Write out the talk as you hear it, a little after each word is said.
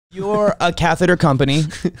You're a catheter company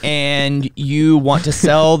and you want to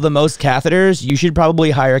sell the most catheters, you should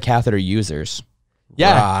probably hire catheter users.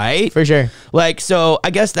 Yeah, right? for sure. Like, so I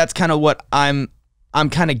guess that's kind of what I'm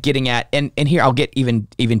kind of getting at. And here I'll get even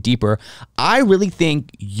deeper. I really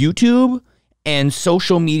think YouTube and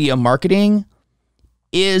social media marketing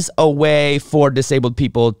is a way for disabled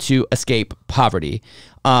people to escape poverty,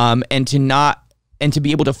 and to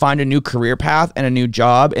be able to find a new career path and a new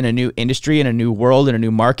job in a new industry, in a new world, in a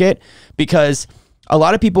new market. Because a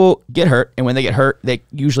lot of people get hurt, and when they get hurt, they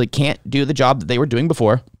usually can't do the job that they were doing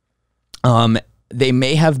before. They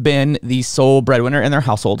may have been the sole breadwinner in their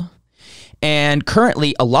household. And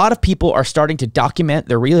currently, a lot of people are starting to document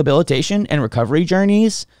their rehabilitation and recovery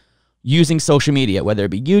journeys using social media, whether it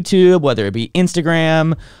be YouTube, whether it be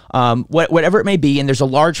Instagram, whatever it may be. And there's a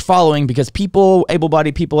large following because people,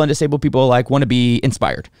 able-bodied people and disabled people alike, want to be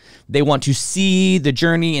inspired. They want to see the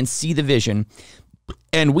journey and see the vision.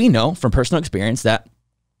 And we know from personal experience that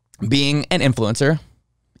being an influencer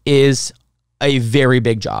is a very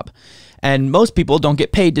big job. And most people don't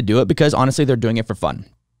get paid to do it because honestly, they're doing it for fun.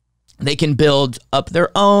 They can build up their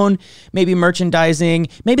own, maybe merchandising.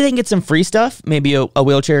 Maybe they can get some free stuff. Maybe a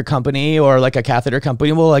wheelchair company or like a catheter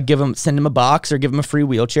company will like send them a box or give them a free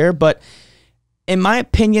wheelchair. But in my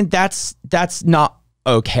opinion, that's not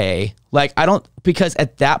okay. Like because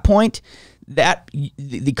at that point, that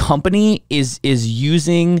the company is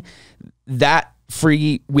using that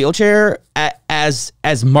free wheelchair as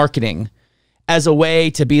marketing, as a way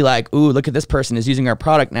to be like, ooh, look at this person is using our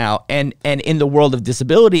product now. And in the world of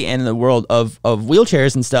disability and in the world of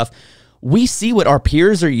wheelchairs and stuff, we see what our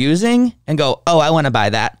peers are using and go, oh, I want to buy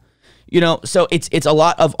that. You know, so it's a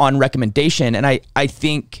lot of on recommendation. And I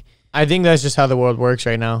think that's just how the world works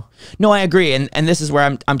right now. No, I agree. And this is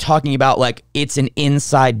where I'm talking about, like, it's an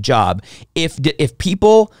inside job. If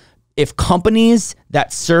companies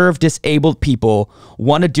that serve disabled people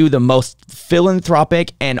want to do the most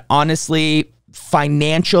philanthropic and honestly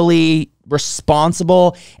financially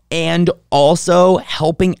responsible and also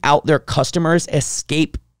helping out their customers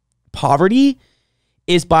escape poverty,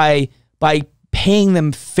 is by paying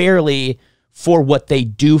them fairly for what they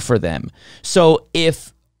do for them. So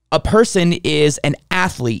if a person is an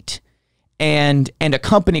athlete and a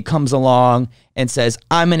company comes along and says,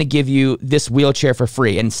 I'm going to give you this wheelchair for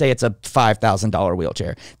free, and say it's a $5,000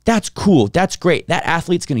 wheelchair. That's cool. That's great. That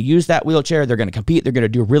athlete's going to use that wheelchair. They're going to compete. They're going to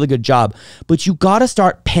do a really good job. But you got to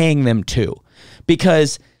start paying them too,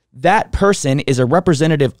 because that person is a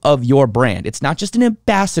representative of your brand. It's not just an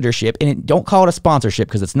ambassadorship, and don't call it a sponsorship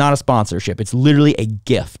because it's not a sponsorship. It's literally a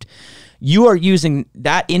gift. You are using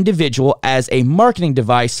that individual as a marketing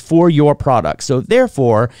device for your product. So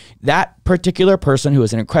therefore, that particular person who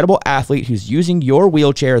is an incredible athlete who's using your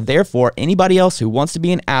wheelchair, therefore anybody else who wants to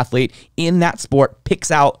be an athlete in that sport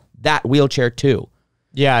picks out that wheelchair too.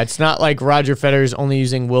 Yeah, it's not like Roger Federer's only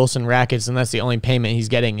using Wilson rackets and that's the only payment he's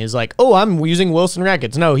getting is like, oh, I'm using Wilson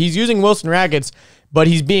rackets. No, he's using Wilson rackets, but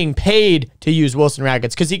he's being paid to use Wilson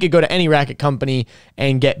rackets because he could go to any racket company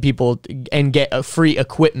and get a free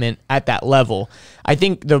equipment at that level. I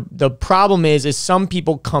think the problem is some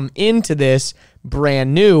people come into this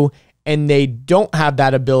brand new and they don't have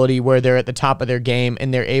that ability where they're at the top of their game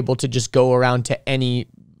and they're able to just go around to any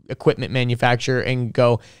equipment manufacturer and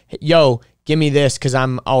go, yo, give me this because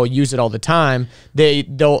I'll use it all the time.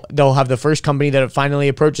 They'll have the first company that finally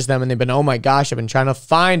approaches them and they've been, oh my gosh, I've been trying to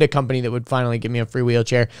find a company that would finally give me a free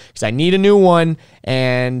wheelchair because I need a new one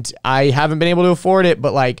and I haven't been able to afford it,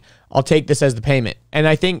 but like I'll take this as the payment. And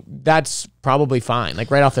I think that's probably fine, like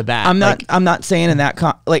right off the bat. I'm not saying in that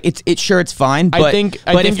it's sure it's fine, but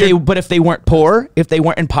if they weren't poor, if they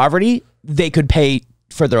weren't in poverty, they could pay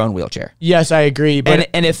for their own wheelchair. Yes, I agree. But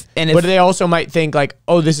but they also might think like,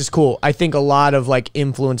 oh, this is cool. I think a lot of like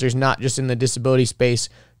influencers, not just in the disability space,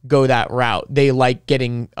 go that route. They like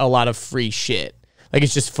getting a lot of free shit. Like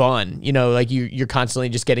it's just fun, you know, like you're constantly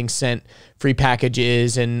just getting sent free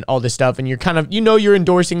packages and all this stuff. And you're kind of, you know, you're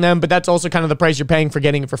endorsing them, but that's also kind of the price you're paying for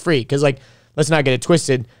getting it for free. Cause like, let's not get it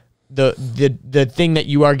twisted. The thing that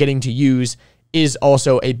you are getting to use is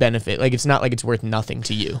also a benefit. Like it's not like it's worth nothing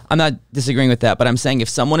to you. I'm not disagreeing with that, but I'm saying if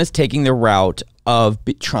someone is taking the route of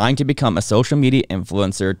trying to become a social media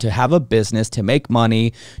influencer, to have a business, to make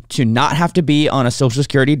money, to not have to be on a Social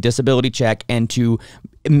Security disability check, and to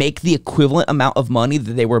make the equivalent amount of money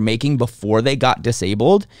that they were making before they got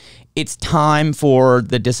disabled, it's time for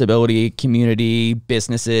the disability community,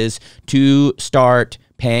 businesses to start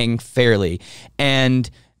paying fairly. And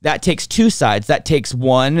that takes two sides. That takes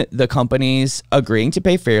one, the companies agreeing to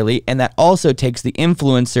pay fairly, and that also takes the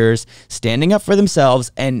influencers standing up for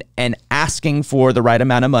themselves and asking for the right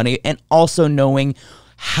amount of money, and also knowing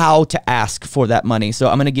how to ask for that money. So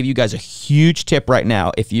I'm going to give you guys a huge tip right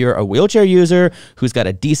now. If you're a wheelchair user who's got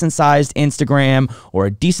a decent sized Instagram or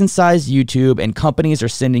a decent sized YouTube, and companies are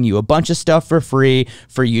sending you a bunch of stuff for free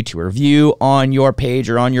for you to review on your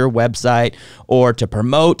page or on your website or to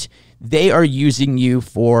promote, they are using you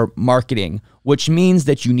for marketing, which means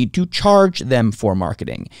that you need to charge them for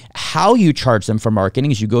marketing. How you charge them for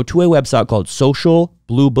marketing is you go to a website called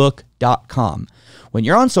socialbluebook.com. When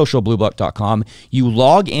you're on socialbluebook.com, you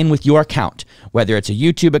log in with your account, whether it's a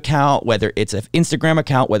YouTube account, whether it's an Instagram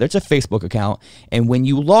account, whether it's a Facebook account. And when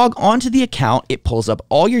you log onto the account, it pulls up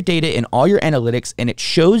all your data and all your analytics, and it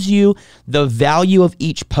shows you the value of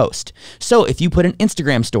each post. So if you put an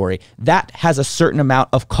Instagram story, that has a certain amount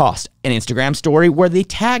of cost. An Instagram story where they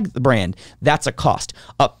tag the brand, that's a cost.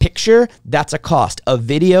 A picture, that's a cost. A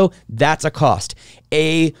video, that's a cost.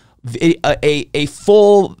 A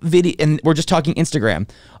full video, and we're just talking Instagram.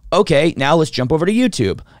 Okay, now let's jump over to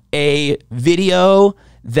YouTube. A video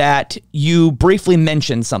that you briefly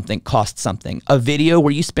mention something costs something. A video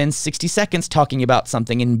where you spend 60 seconds talking about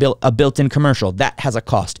something in a built-in commercial, that has a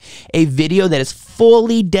cost. A video that is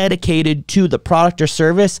fully dedicated to the product or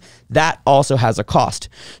service, that also has a cost.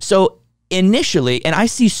 So initially, and I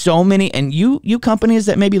see so many, and you companies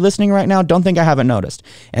that may be listening right now, don't think I haven't noticed.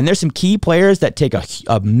 And there's some key players that take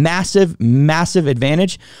a massive, massive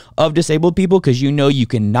advantage of disabled people because you know you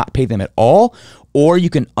can not pay them at all, or you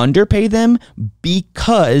can underpay them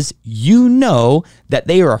because you know that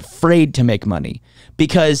they are afraid to make money.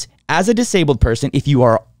 Because as a disabled person, if you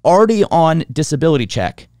are already on disability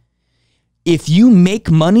check, if you make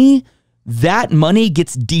money, that money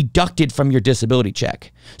gets deducted from your disability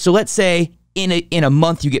check. So let's say in a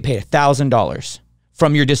month you get paid $1,000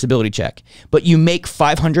 from your disability check, but you make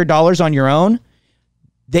 $500 on your own,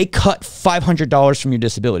 they cut $500 from your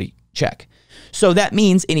disability check. So that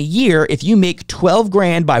means in a year, if you make 12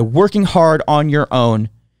 grand by working hard on your own,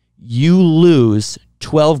 you lose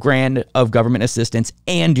 12 grand of government assistance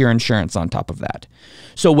and your insurance on top of that.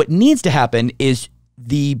 So what needs to happen is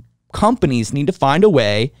the companies need to find a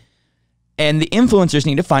way, and the influencers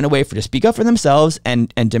need to find a way to speak up for themselves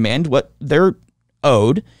and demand what they're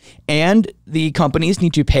owed. And the companies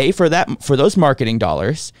need to pay for those marketing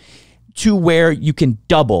dollars to where you can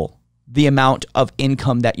double the amount of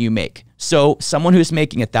income that you make. So someone who's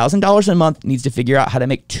making $1,000 a month needs to figure out how to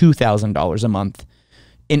make $2,000 a month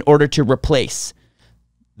in order to replace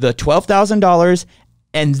the $12,000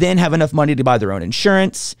 and then have enough money to buy their own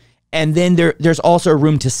insurance. And then there's also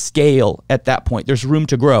room to scale at that point. There's room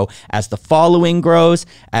to grow as the following grows,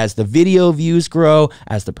 as the video views grow,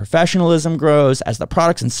 as the professionalism grows, as the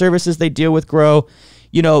products and services they deal with grow.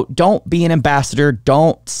 You know, don't be an ambassador.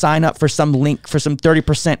 Don't sign up for some link for some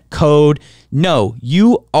 30% code. No,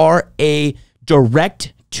 you are a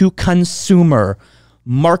direct to consumer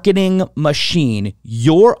marketing machine.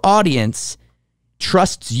 Your audience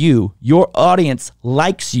trusts you, your audience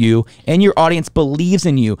likes you, and your audience believes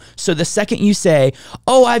in you. So the second you say,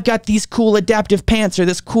 oh, I've got these cool adaptive pants or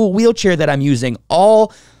this cool wheelchair that I'm using,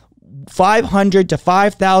 all 500 to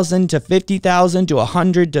 5,000 to 50,000 to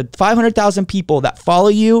 100 to 500,000 people that follow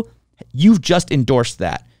you, you've just endorsed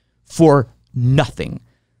that for nothing.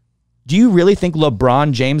 Do you really think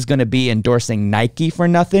LeBron James is going to be endorsing Nike for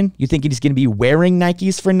nothing? You think he's going to be wearing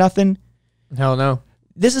Nikes for nothing? Hell no.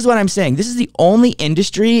 This is what I'm saying. This is the only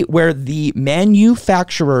industry where the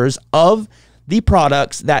manufacturers of the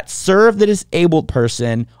products that serve the disabled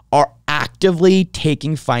person are actively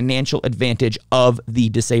taking financial advantage of the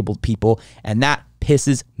disabled people, and that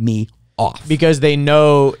pisses me off. Because they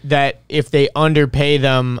know that if they underpay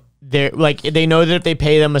them, they know that if they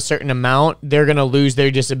pay them a certain amount, they're going to lose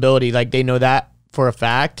their disability. Like, they know that for a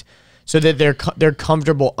fact. So that they're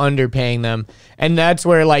comfortable underpaying them. And that's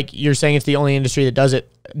where, like, you're saying it's the only industry that does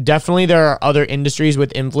it. Definitely there are other industries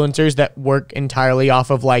with influencers that work entirely off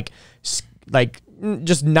of like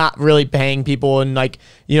just not really paying people and, like,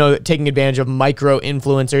 you know, taking advantage of micro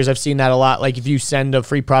influencers. I've seen that a lot. Like, if you send a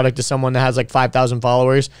free product to someone that has like 5,000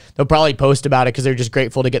 followers, they'll probably post about it because they're just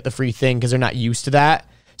grateful to get the free thing because they're not used to that.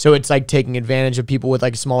 So it's like taking advantage of people with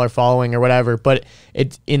like a smaller following or whatever. But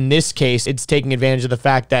it's, in this case, it's taking advantage of the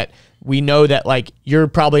fact that we know that, like, you're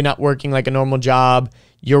probably not working like a normal job.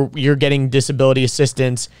 You're getting disability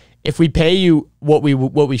assistance. If we pay you what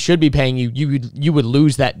we should be paying you, you would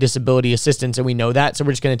lose that disability assistance, and we know that. So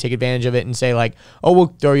we're just going to take advantage of it and say, like, oh, we'll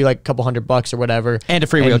throw you like a couple $100 or whatever, and a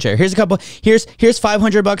free wheelchair. Here's here's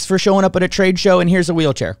 $500 for showing up at a trade show, and here's a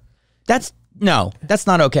wheelchair. That's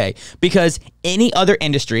not okay. Because any other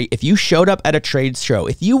industry, if you showed up at a trade show,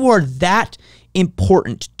 if you were that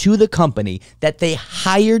important to the company that they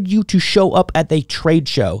hired you to show up at a trade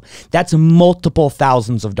show, that's multiple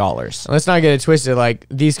thousands of dollars. Let's not get it twisted. Like,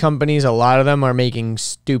 these companies, a lot of them are making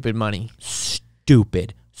stupid money.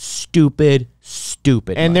 Stupid And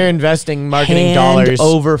money. they're investing marketing Hand dollars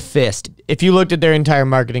over fist. If you looked at their entire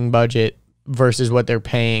marketing budget versus what they're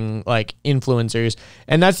paying like influencers,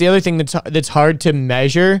 and that's the other thing that's hard to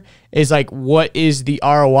measure, is like, what is the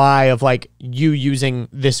ROI of like you using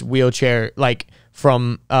this wheelchair, like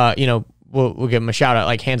from you know, we'll give them a shout out,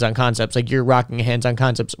 like Hands On Concepts. Like, you're rocking a Hands On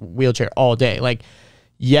Concepts wheelchair all day. Like,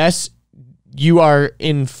 yes, you are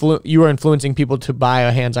influencing people to buy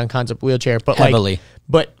a Hands On Concept wheelchair, but Heavily.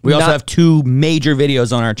 But We also have 2 major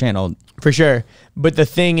videos on our channel. For sure. But the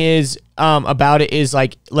thing is about it is,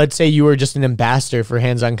 like, let's say you were just an ambassador for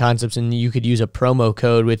Hands On Concepts and you could use a promo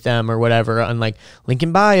code with them or whatever, on like link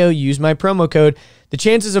in bio, use my promo code. The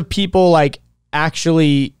chances of people like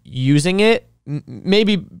actually using it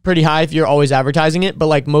maybe pretty high if you're always advertising it, but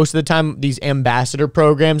like most of the time these ambassador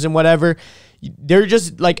programs and whatever, they're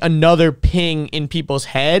just like another ping in people's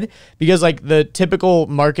head, because like the typical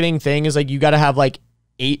marketing thing is like you got to have like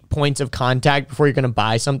 8 points of contact before you're going to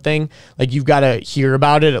buy something. Like, you've got to hear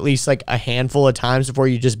about it at least like a handful of times before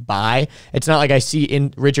you just buy. It's not like I see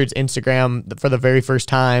in Richard's Instagram for the very first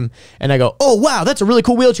time and I go, oh wow, that's a really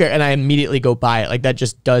cool wheelchair, and I immediately go buy it. Like, that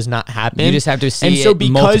just does not happen. You just have to see and so it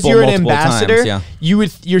because you're an multiple ambassador, times,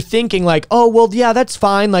 you're thinking like, oh well, yeah, that's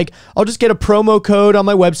fine. Like, I'll just get a promo code on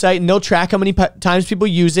my website and they'll track how many times people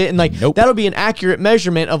use it, and like that'll be an accurate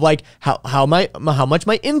measurement of like how much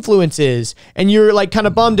my influence is. And you're like kind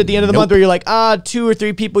of bummed at the end of the month where you're like, 2 or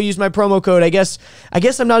 3 people use my promo code. I guess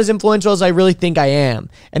I'm not as influential as I really think I am.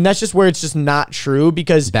 And that's just where it's just not true,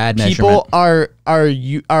 because Bad people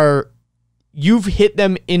you've hit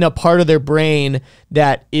them in a part of their brain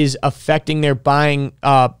that is affecting their buying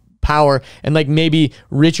power. And like, maybe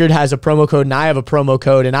Richard has a promo code and I have a promo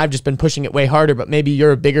code and I've just been pushing it way harder, but maybe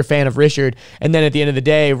you're a bigger fan of Richard, and then at the end of the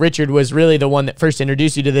day Richard was really the one that first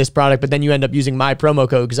introduced you to this product, but then you end up using my promo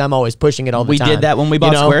code because I'm always pushing it all the time. We did that when we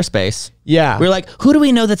bought Squarespace. Yeah. We're like, who do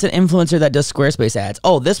we know that's an influencer that does Squarespace ads?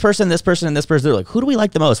 Oh, this person, and this person. They're like, who do we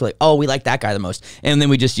like the most? We're like, oh, we like that guy the most. And then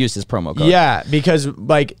we just used his promo code. Yeah, because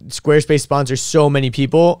like Squarespace sponsors so many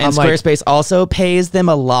people. And Squarespace also pays them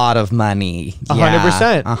a lot of money.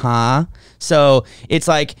 100%. So it's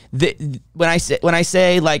like, when I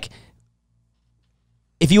say like,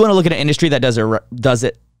 if you want to look at an industry that does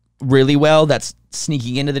it really well, that's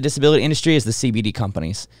sneaking into the disability industry, is the CBD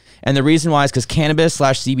companies. And the reason why is because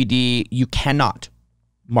cannabis/CBD, you cannot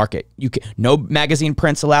market. No magazine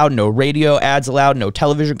prints allowed, no radio ads allowed, no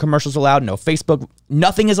television commercials allowed, no Facebook,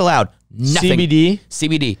 nothing is allowed. Nothing.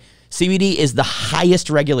 CBD is the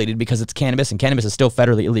highest regulated because it's cannabis, and cannabis is still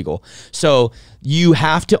federally illegal. So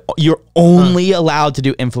you're only allowed to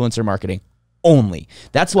do influencer marketing. Only.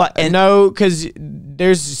 That's why. And no, because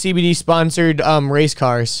there's CBD sponsored race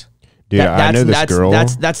cars. Dude, I know this girl.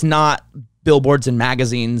 That's not billboards and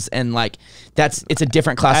magazines, and like it's a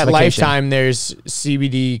different classification. At Lifetime, there's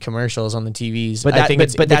CBD commercials on the TVs. I think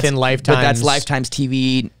it's within Lifetime. But that's Lifetime's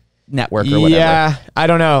TV network or whatever. Yeah, I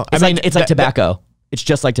don't know. It's like tobacco. It's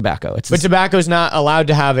just like tobacco. But tobacco's not allowed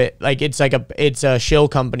to have it. Like, it's a shill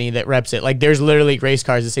company that reps it. Like, there's literally race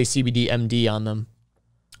cars that say CBD MD on them.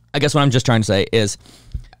 I guess what I'm just trying to say is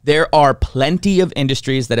there are plenty of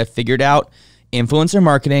industries that have figured out influencer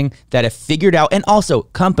marketing, that have figured out, and also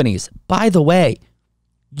companies, by the way,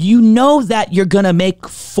 you know that you're going to make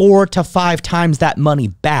 4 to 5 times that money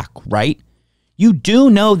back, right? You do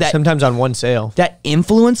know that sometimes on one sale, that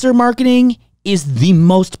influencer marketing is the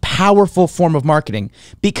most powerful form of marketing,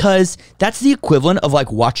 because that's the equivalent of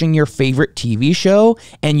like watching your favorite TV show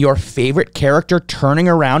and your favorite character turning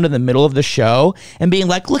around in the middle of the show and being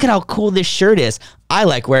like, look at how cool this shirt is. I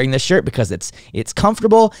like wearing this shirt because it's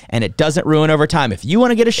comfortable and it doesn't ruin over time. If you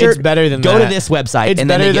want to get a shirt, it's better than go that. to this website, It's and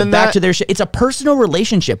then better they than get back that. to their shit. It's a personal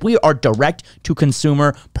relationship. We are direct to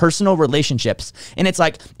consumer personal relationships. And it's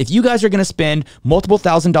like, if you guys are going to spend multiple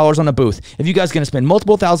 $1,000s on a booth, if you guys are going to spend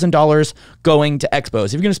multiple $1,000s going to expos,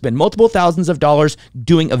 if you're going to spend multiple thousands of dollars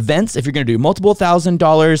doing events, if you're going to do multiple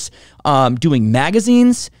 $1,000s doing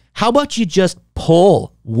magazines, how about you just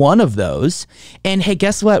pull one of those? And hey,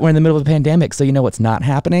 guess what? We're in the middle of a pandemic, so you know what's not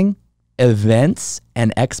happening? Events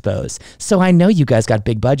and expos. So I know you guys got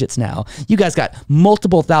big budgets now. You guys got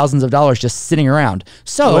multiple thousands of dollars just sitting around.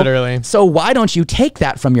 So literally. So why don't you take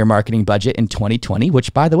that from your marketing budget in 2020,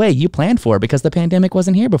 which by the way, you planned for because the pandemic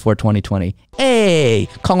wasn't here before 2020. Hey,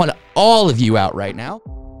 calling all of you out right now.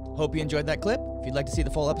 Hope you enjoyed that clip. If you'd like to see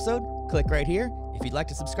the full episode, click right here. If you'd like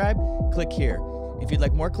to subscribe, click here. If you'd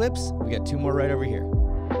like more clips, we got 2 more right over here.